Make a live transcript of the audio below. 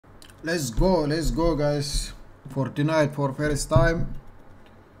Let's go guys. Fortnite for first time.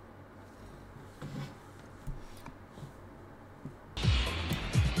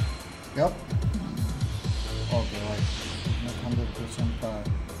 Yep. Okay, right. Not 100% bad.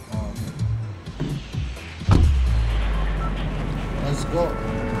 Oh, okay. Let's go.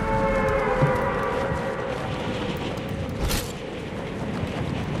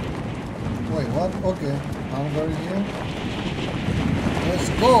 Wait, what? Okay. I'm going here. Let's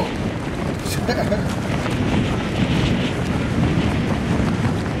go.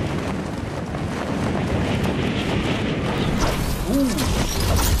 Ooh.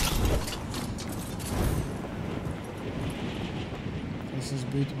 This is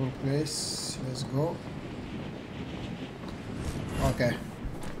beautiful place. Let's go. Okay.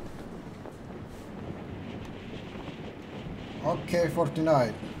 Okay,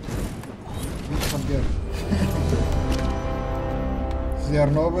 Fortnite. Which one game? Is there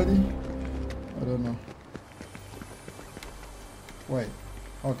nobody? I don't know. Wait.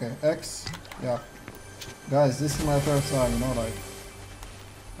 Okay, X. Yeah. Guys, this is my first time, you know, like,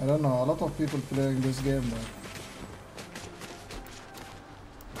 I don't know, a lot of people playing this game, but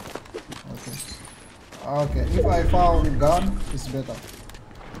okay, if I found gun, it's better.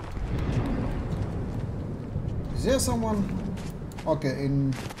 Is there someone? Okay,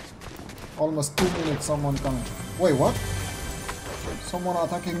 in almost 2 minutes someone coming. Wait, what? Someone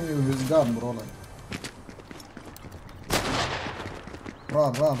attacking me with his gun, bro, like.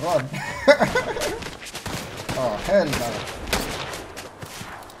 Run. Oh, hell no.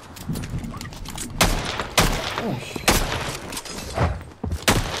 Oh, shit.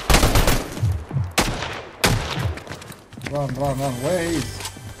 Run. Where is?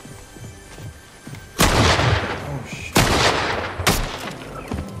 Oh, shit.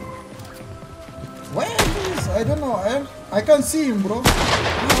 Where is? I don't know. I can't see him, bro.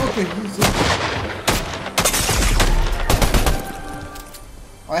 Oh, okay, he's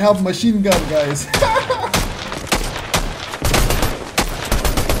I have machine gun, guys.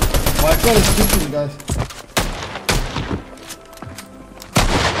 My car is shooting, guys.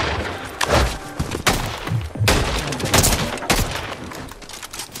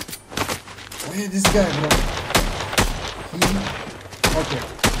 Where is this guy, bro? Okay.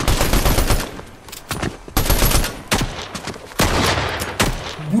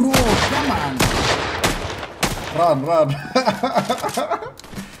 Bro, come on. Run.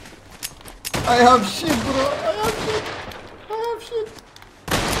 I have shit, bro. I have shit.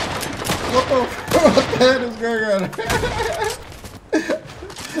 What the hell is going on?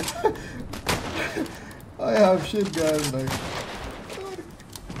 I have shit, guys. Like,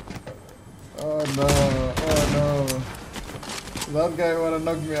 oh no. That guy wanna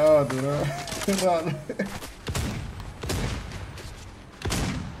knock me out, you know? Run.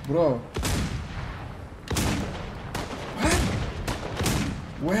 Bro.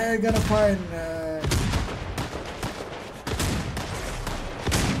 Where I gonna find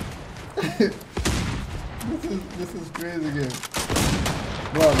this is crazy game.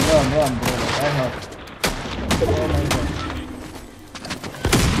 Run, bro. I have. Oh my god.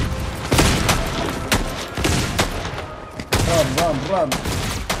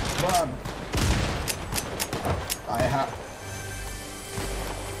 Run. I have.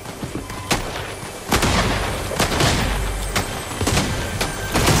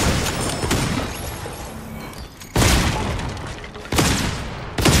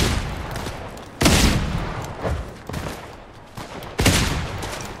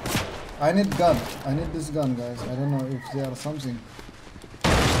 I need gun. I need this gun, guys. I don't know if there are something.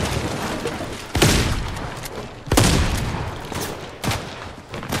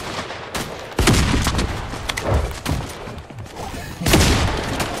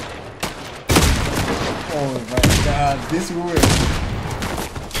 Oh my god, this weird.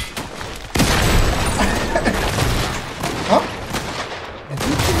 Huh? Is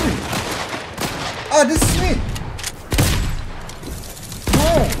it me? Ah, this is me.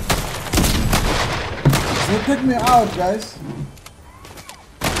 They took me out, guys.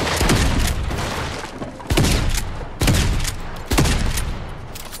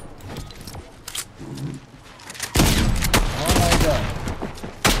 Oh my god.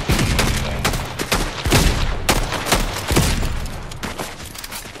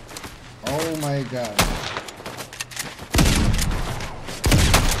 Oh my god.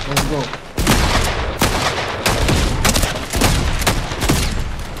 Let's go.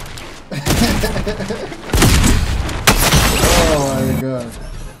 Oh my god.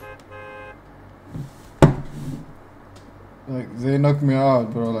 Like, they knocked me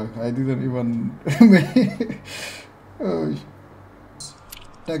out, bro. Like, I didn't even. Oh,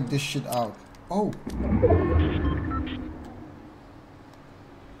 take this shit out. Oh.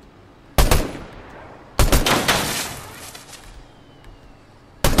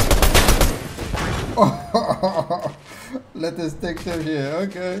 Let us take them here.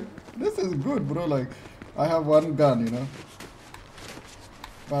 Okay, this is good, bro. Like, I have one gun, you know,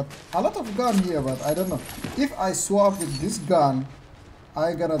 but a lot of gun here. But I don't know if I swap with this gun,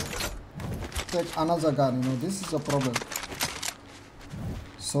 I gotta take another gun. You know, this is a problem.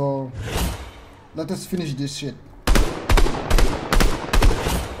 So let us finish this shit.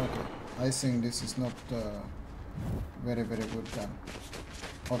 Okay, I think this is not very good gun.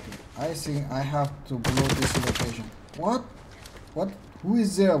 Okay, I think I have to blow this location. What? What? Who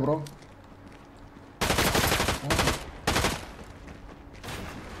is there, bro?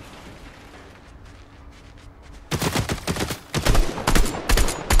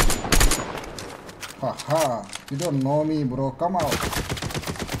 Oh. Haha, you don't know me, bro. Come out.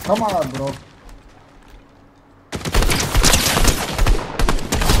 Come out, bro.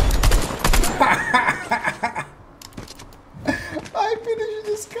 I finished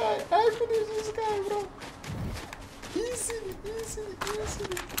this guy. I finished this guy, bro. Easy, easy, easy.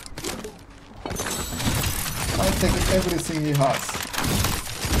 I'm taking everything he has.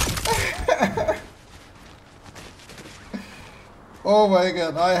 Oh my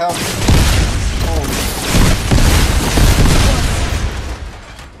god, I have... Oh.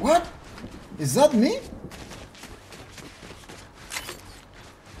 What? Is that me?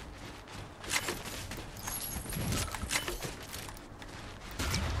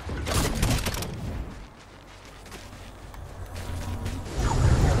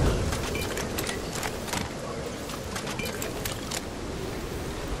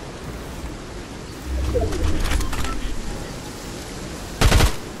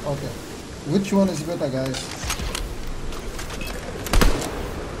 Okay, which one is better, guys?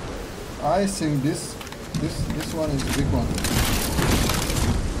 I think this one is the big one.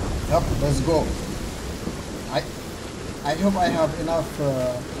 Yep, let's go. I hope I have enough.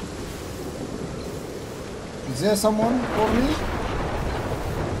 Is there someone for me?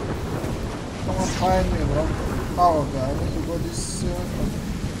 Come on, find me, bro. Oh, okay, I need to go this.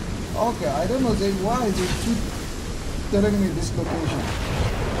 Okay, I don't know why they keep telling me this location.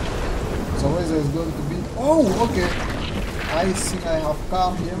 So where is going to be? Oh, okay. I think I have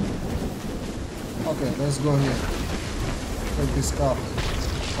car here. Okay, let's go here. Take this car.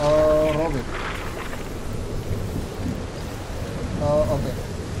 Robert. Okay.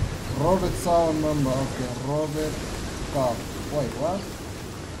 Robert sound number. Okay, Robert car. Wait, what?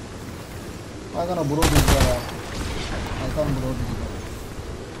 I'm gonna blow this guy out. I can't blow this guy.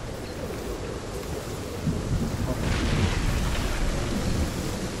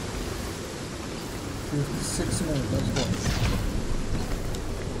 56 minutes, let's go.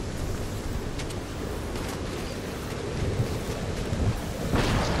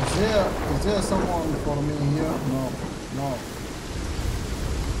 Is there someone for me here? No, no.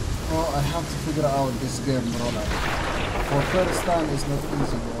 Oh, I have to figure out this game, bro. Like, for first time, it's not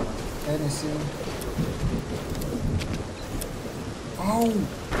easy, bro. Like, anything. Oh,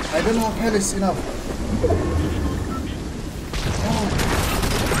 I don't have health enough.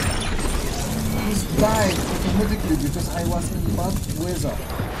 Died automatically because I was in bad weather.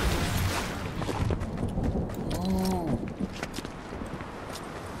 Oh.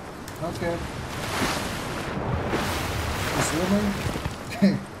 Okay. This woman.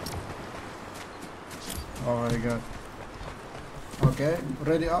 Oh my god. Okay,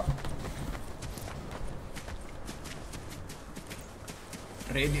 ready up.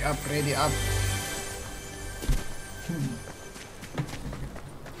 Ready up, ready up.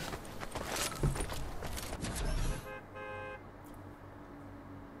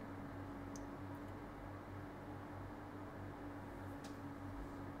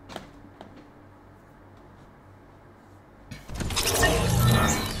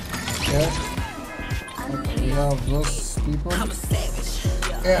 Okay, we have those people.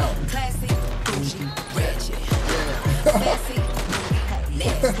 Yeah.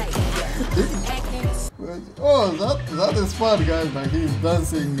 Oh, that is fun, guys. Like, he's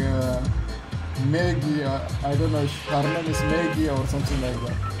dancing Maggie. I don't know, her name is Maggie or something like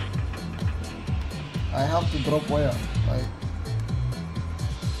that. I have to drop wire. Like,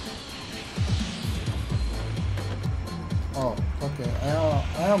 oh, okay.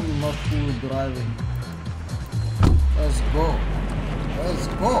 I am not cool driving. Let's go. Let's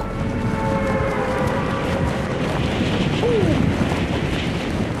go.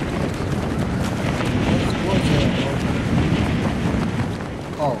 Let's go there.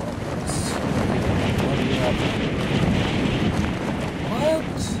 Oh, what do we have?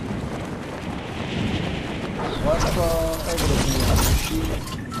 What? What everything?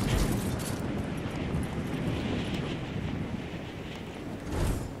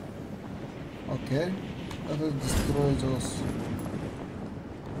 Okay, let us destroy those.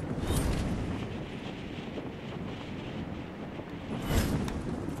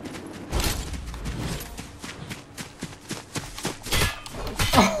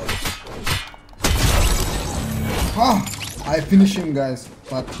 Ah, I finish him, guys,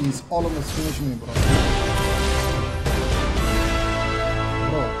 but he's almost finished me, bro.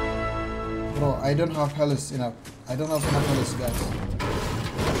 Bro, I don't have health enough. I don't have enough health, guys.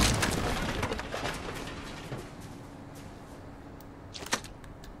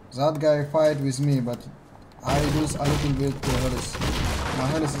 That guy fight with me, but I lose a little bit of health. My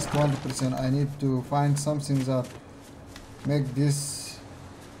health is 20%. I need to find something that make this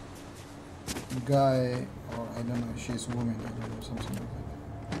guy, or I don't know, she's a woman, I don't know, something like that.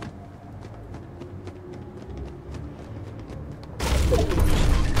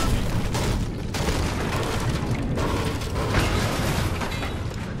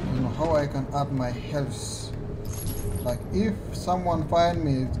 I don't know how I can add my health. Like, if someone find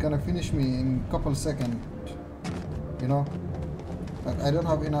me, it's gonna finish me in a couple seconds, you know? Like, I don't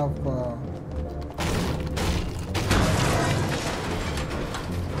have enough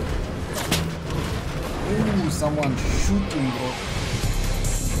Ooh, someone shooting, bro.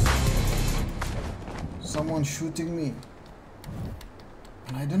 Someone shooting me.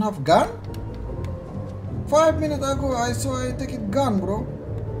 And I don't have gun? 5 minutes ago I saw I take it gun, bro.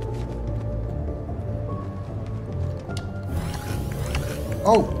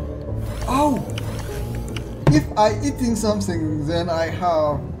 Oh, if I eating something, then I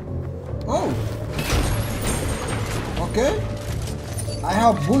have, okay, I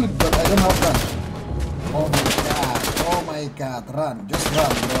have bullet, but I don't have gun. Oh my god, run, just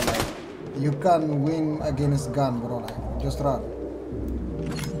run, bro. Like, you can't win against gun, bro. Like, just run.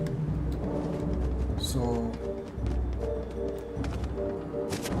 So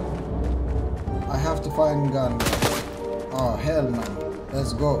I have to find gun, bro. Oh hell no.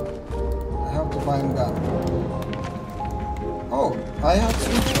 Let's go. I have to find gun. Oh, I have to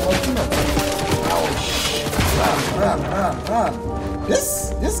switch ultimate. Oh shit. Run.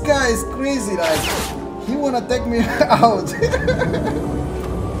 This guy is crazy, like he wanna take me out.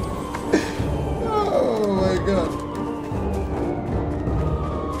 Oh my god.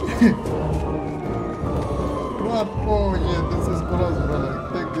 What? Oh yeah, this is close, bro. Like,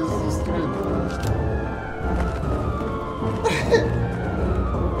 take this to the street.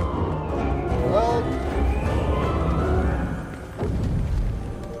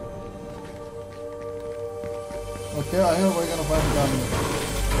 Okay, I hope we're gonna find gun.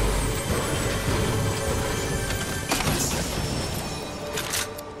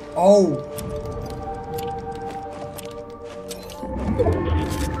 Oh!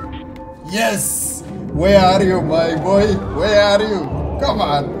 Yes! Where are you, my boy? Where are you? Come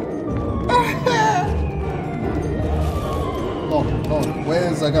on! No, where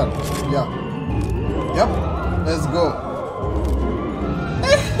is the gun? Yeah. Yep, let's go.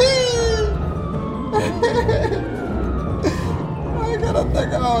 I gotta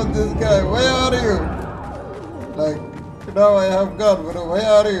take out this guy. Where are you? Like, now I have gun, bro. Where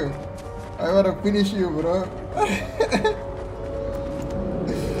are you? I wanna finish you, bro.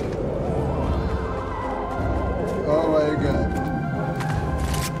 Oh my god.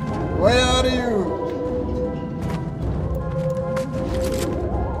 Where are you?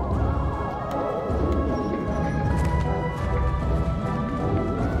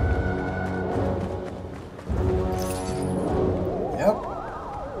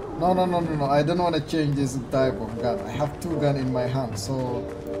 No, I don't want to change this type of gun. I have two guns in my hand, so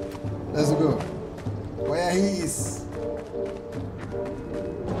let's go. Where he is?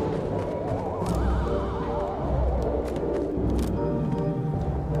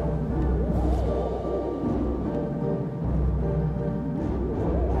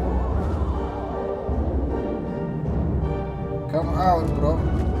 Come out, bro.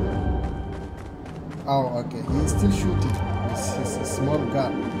 Oh, okay. He's still shooting. It's a small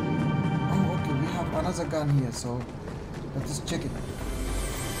gun. Another gun here, so let's just check it.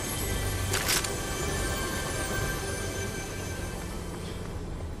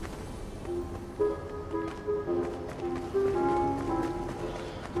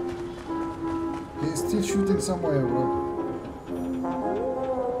 He's still shooting somewhere, bro.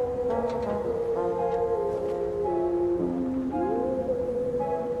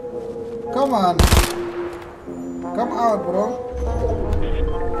 Come on, come out, bro.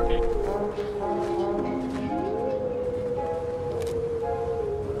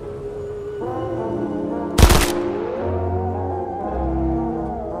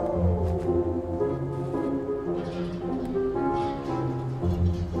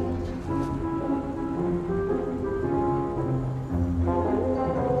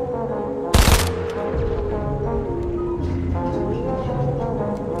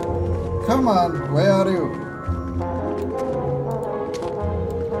 Come on, where are you?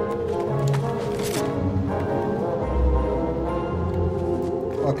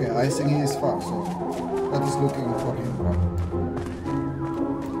 Okay, I think he is far, so that is looking for him, bro.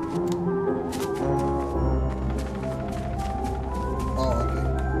 Oh, okay.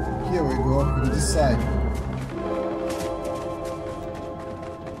 Here we go, on this side.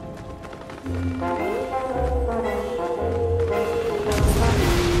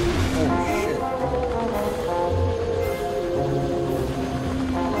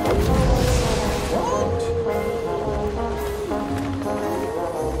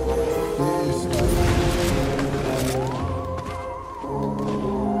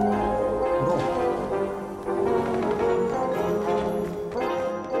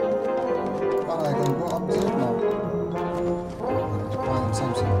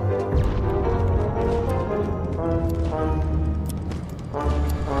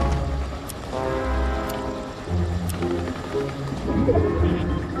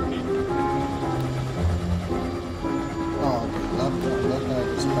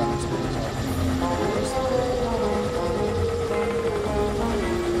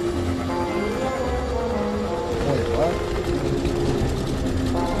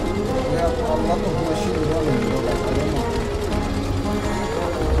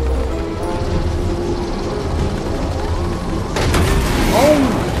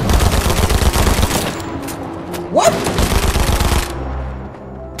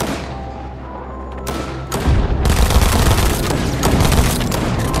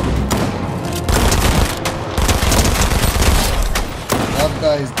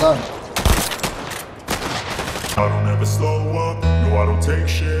 Is done. I don't ever slow up, no I don't take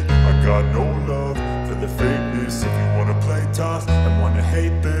shit. I got no love for the fakeness. If you wanna play tough and wanna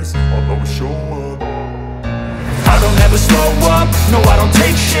hate this, I'll always show up. I don't ever slow up, no I don't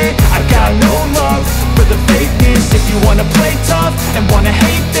take shit. I got no love for the fakeness. If you wanna play tough and wanna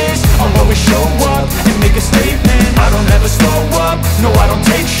hate this, I'll always show up and make a statement. I don't ever slow up, no I don't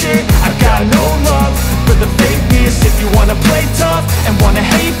take shit. I got no love for the fakeness. If you wanna play tough and wanna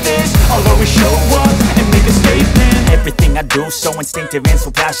hate this, I'll always show up and make a statement. Everything I do so instinctive and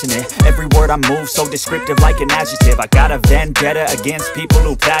so passionate. Every word I move so descriptive like an adjective. I got a vendetta against people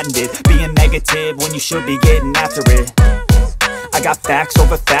who patented being negative when you should be getting after it. I got facts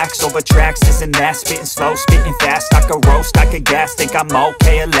over tracks, this and that. Spitting slow, spitting fast, I could roast, I could gas. Think I'm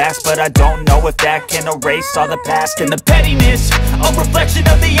okay at last, but I don't know if that can erase all the past. And the pettiness, a reflection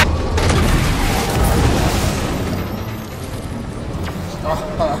of the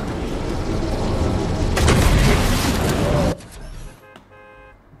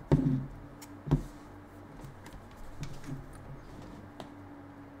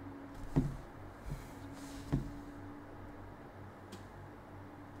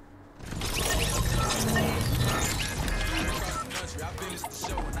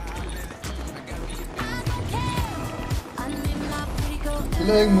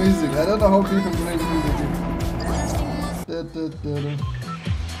playing music. I don't know how people play music.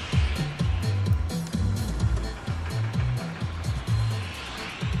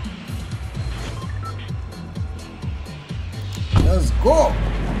 Let's go.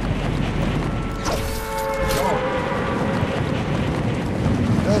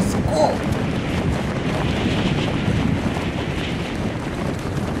 Let's go.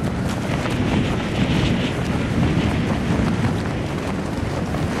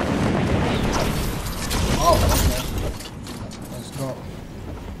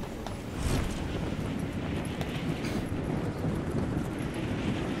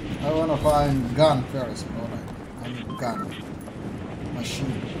 I wanna find gun first. Alright, I need gun.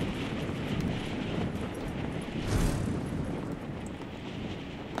 Machine.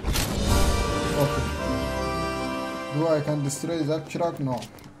 Okay. Do I can destroy that truck? No.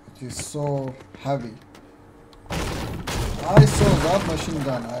 It is so heavy. I saw that machine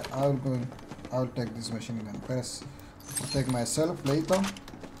gun. I'll take this machine gun first. I'll take myself later.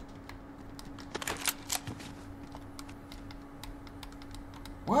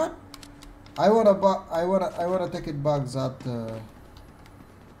 What? I wanna take it back that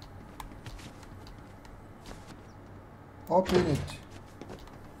open it.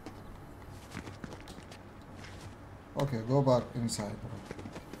 Okay, go back inside, bro.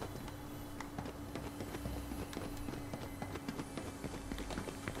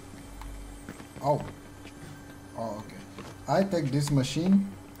 Oh. Oh, okay. I take this machine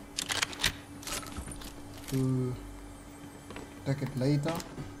to take it later.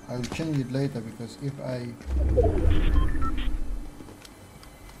 I'll change it later because if I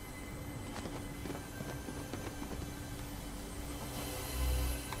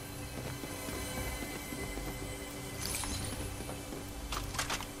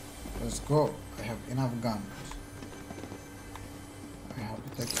Let's go. I have enough guns. I have to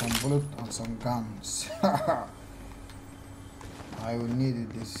take some bullets and some guns. I will need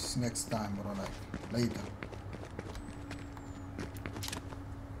this next time, bro, like later.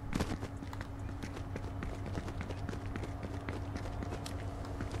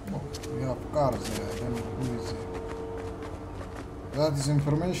 Oh, we have cars there. I don't know who is there. That is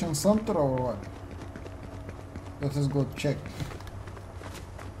information center or what? Let us go check.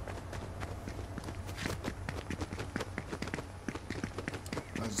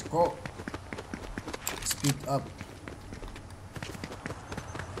 Let's go. Speed up.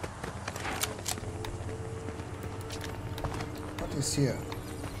 What is here?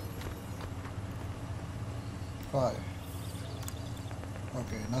 5.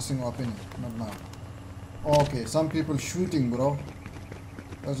 Okay, nothing open. Not now. Okay, some people shooting, bro.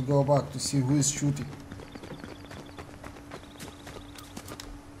 Let's go back to see who is shooting.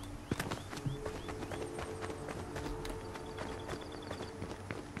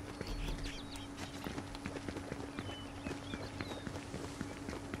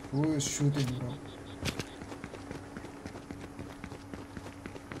 Who is shooting, bro?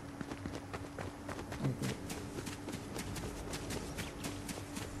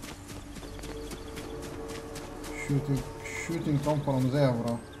 Okay. Shooting come from there,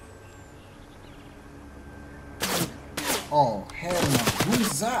 bro. Oh, hell no. Who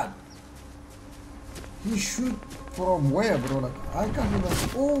is that? He shoot from where, bro? Like, I can't even...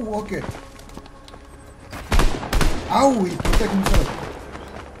 Oh, okay. Ow, he protect himself.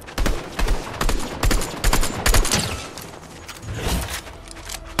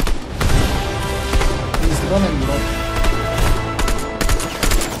 He's running, bro.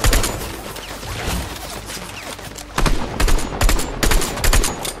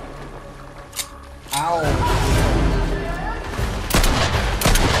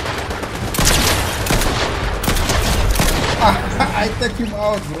 I take him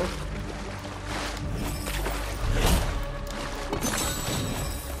out, bro.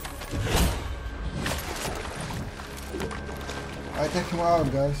 I take him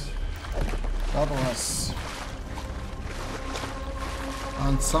out, guys. That was.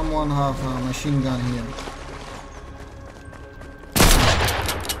 And someone have a machine gun here.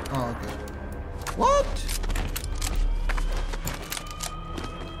 Oh, okay. What?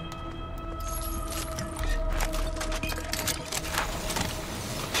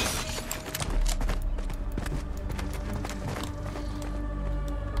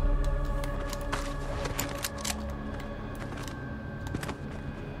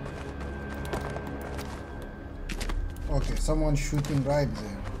 Okay, someone shooting right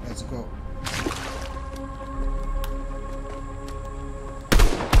there. Let's go.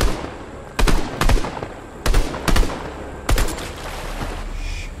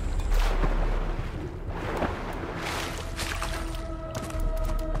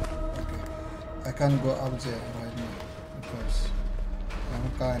 Okay, I can't go up there right now because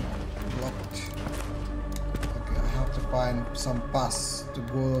I'm kind of blocked. Okay, I have to find some pass to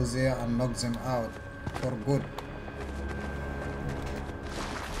go there and knock them out for good.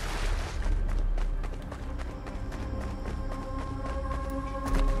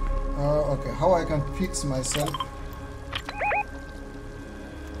 Okay, how I can fix myself?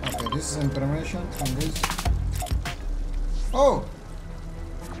 Okay, this is information from this. Oh!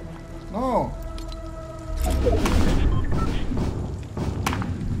 No!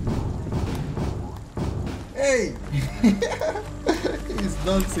 Hey! He's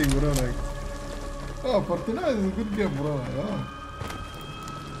dancing, bro. Like, oh, Fortnite is a good game, bro. Yeah.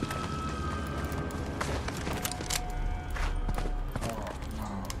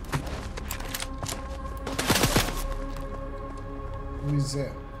 Who is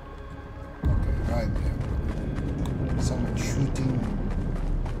there? Okay, right there. Someone shooting.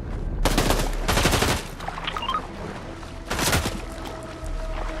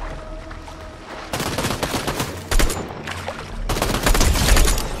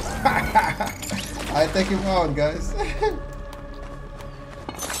 I take him out, guys.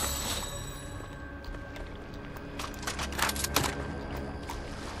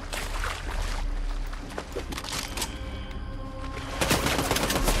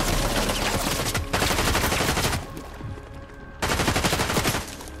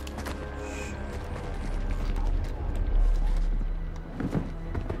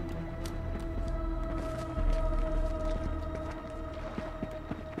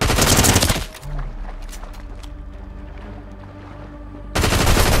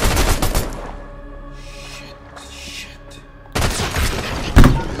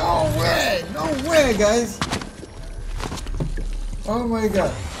 No way, guys. Oh my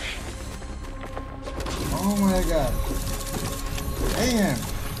god. Oh my god. Damn.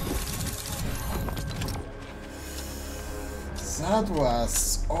 That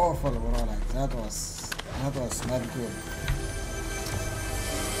was awful, bro. Like that was not good.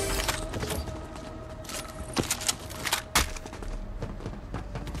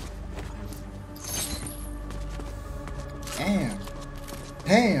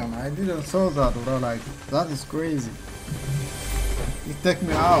 Damn, I didn't saw that, bro. Like that is crazy. It took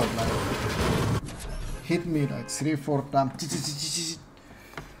me out, like hit me like 3-4 times.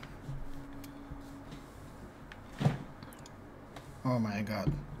 Oh my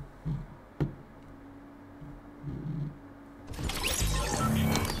god.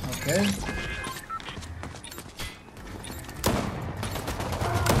 Okay.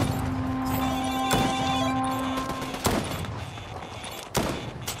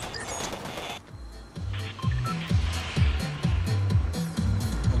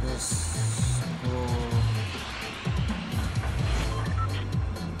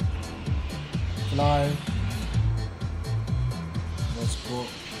 Fly. Let's go.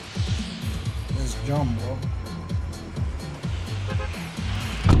 Let's jump, bro.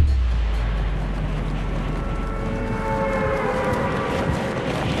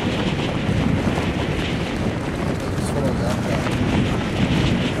 Let's follow that guy.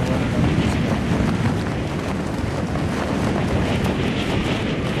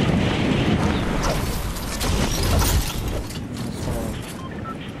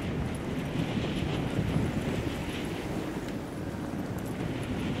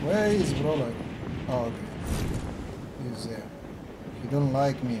 Where is bro? Like, oh, okay. He's there. He don't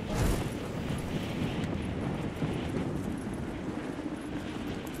like me, man.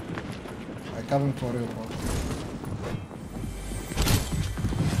 I coming for you, bro.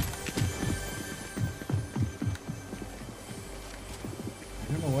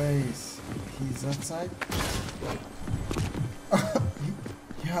 I don't know where he's outside.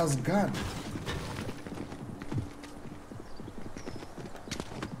 he has gun.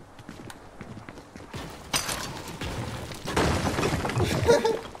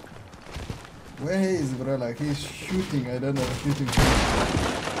 Where he is, bro? Like he's shooting. I don't know, shooting.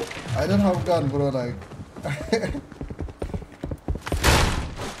 I don't have gun, bro. Like.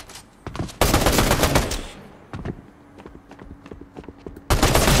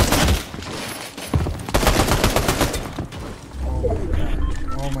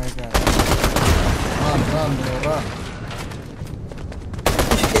 Oh my god! Run, bro, run!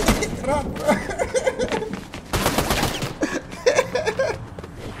 Run, bro!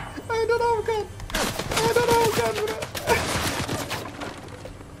 I don't have gun. I don't have gun, bro.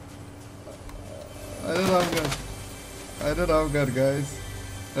 I don't have gun. I don't have gun, guys.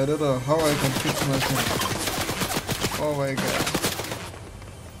 I don't know how I can fix myself. Oh my god.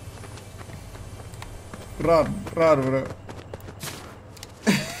 Run, bro.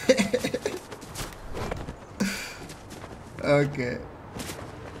 Okay.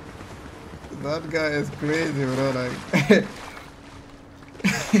 That guy is crazy, bro. Like.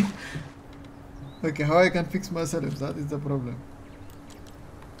 Okay, how I can fix myself? That is the problem.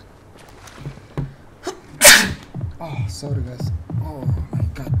 Oh, sorry guys. Oh my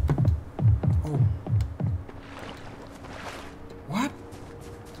god. Oh. What?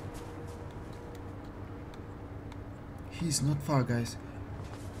 He's not far, guys.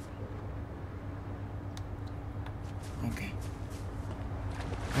 Okay.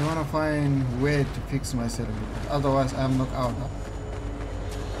 I wanna find a way to fix myself. Otherwise, I'm knocked out.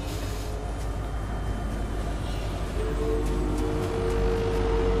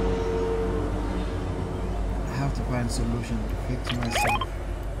 I have to find a solution to fix myself.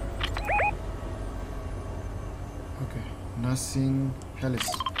 Okay, nothing else.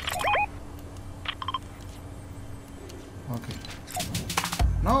 Okay.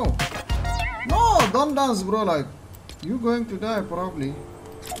 No! No! Don't dance, bro. Like, you're going to die probably.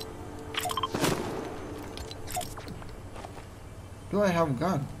 Do I have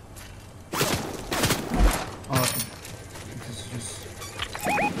gun? Oh, okay. This is just...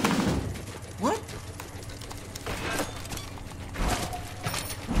 What?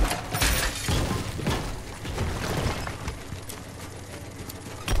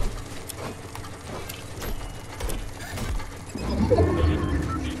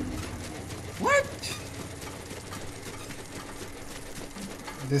 What?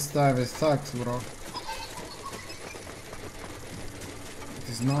 This time it sucks, bro. It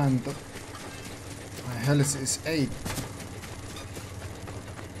is 9. My health is 8.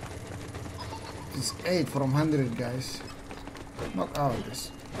 It's 8 from 100, guys. Knock out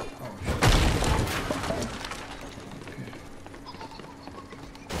this. Oh shit. Okay.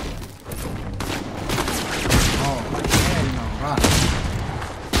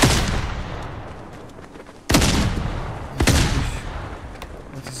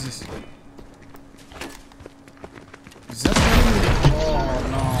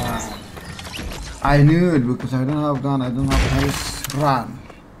 I knew it because I don't have gun, I don't have health. Run.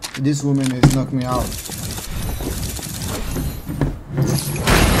 This woman has knocked me out.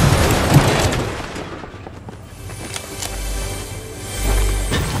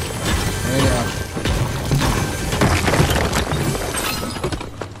 There they are.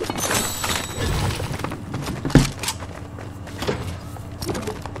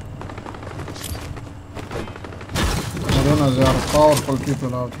 I don't know, there are powerful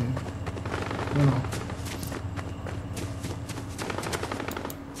people out here. You know.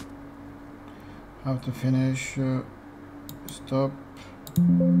 Have to finish. Stop.